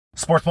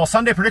Sportsball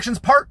Sunday predictions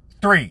part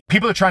 3.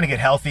 People are trying to get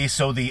healthy,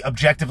 so the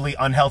objectively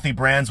unhealthy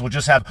brands will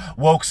just have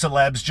woke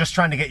celebs just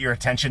trying to get your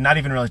attention, not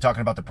even really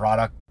talking about the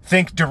product.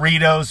 Think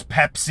Doritos,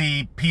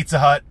 Pepsi, Pizza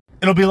Hut.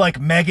 It'll be like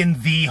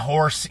Megan the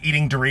horse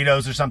eating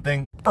Doritos or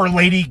something. Or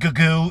Lady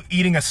Gagoo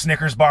eating a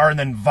Snickers bar and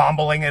then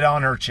vomiting it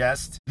on her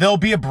chest. There'll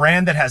be a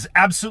brand that has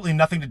absolutely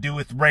nothing to do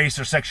with race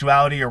or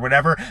sexuality or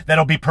whatever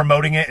that'll be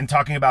promoting it and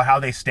talking about how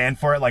they stand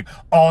for it, like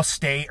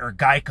Allstate or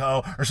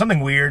Geico or something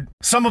weird.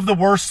 Some of the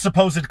worst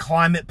supposed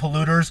climate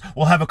polluters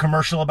will have a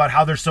commercial about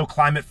how they're so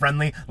climate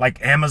friendly,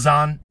 like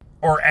Amazon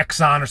or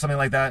Exxon or something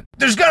like that.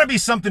 There's gotta be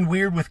something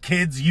weird with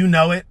kids, you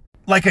know it.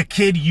 Like a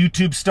kid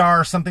YouTube star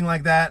or something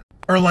like that.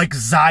 Or like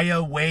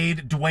Zaya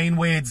Wade, Dwayne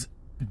Wade's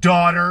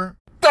daughter,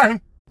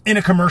 in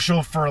a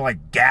commercial for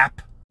like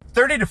Gap.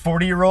 30 to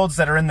 40-year-olds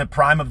that are in the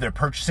prime of their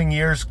purchasing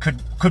years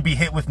could be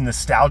hit with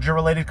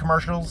nostalgia-related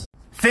commercials.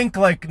 Think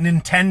like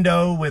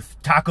Nintendo with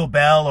Taco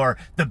Bell or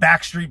the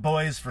Backstreet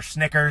Boys for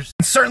Snickers.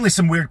 And certainly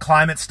some weird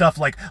climate stuff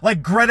like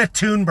Greta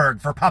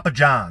Thunberg for Papa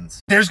John's.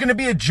 There's going to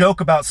be a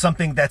joke about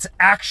something that's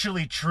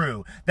actually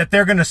true that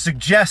they're going to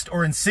suggest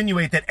or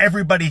insinuate that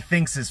everybody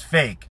thinks is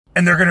fake.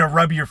 And they're gonna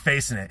rub your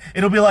face in it.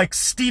 It'll be like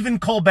Stephen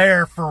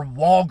Colbert for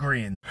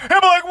Walgreens. It'll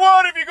be like,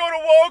 what, if you go to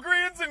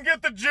Walgreens and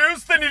get the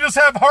juice, then you just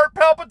have heart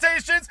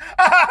palpitations?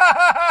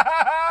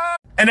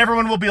 And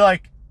everyone will be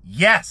like,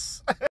 yes.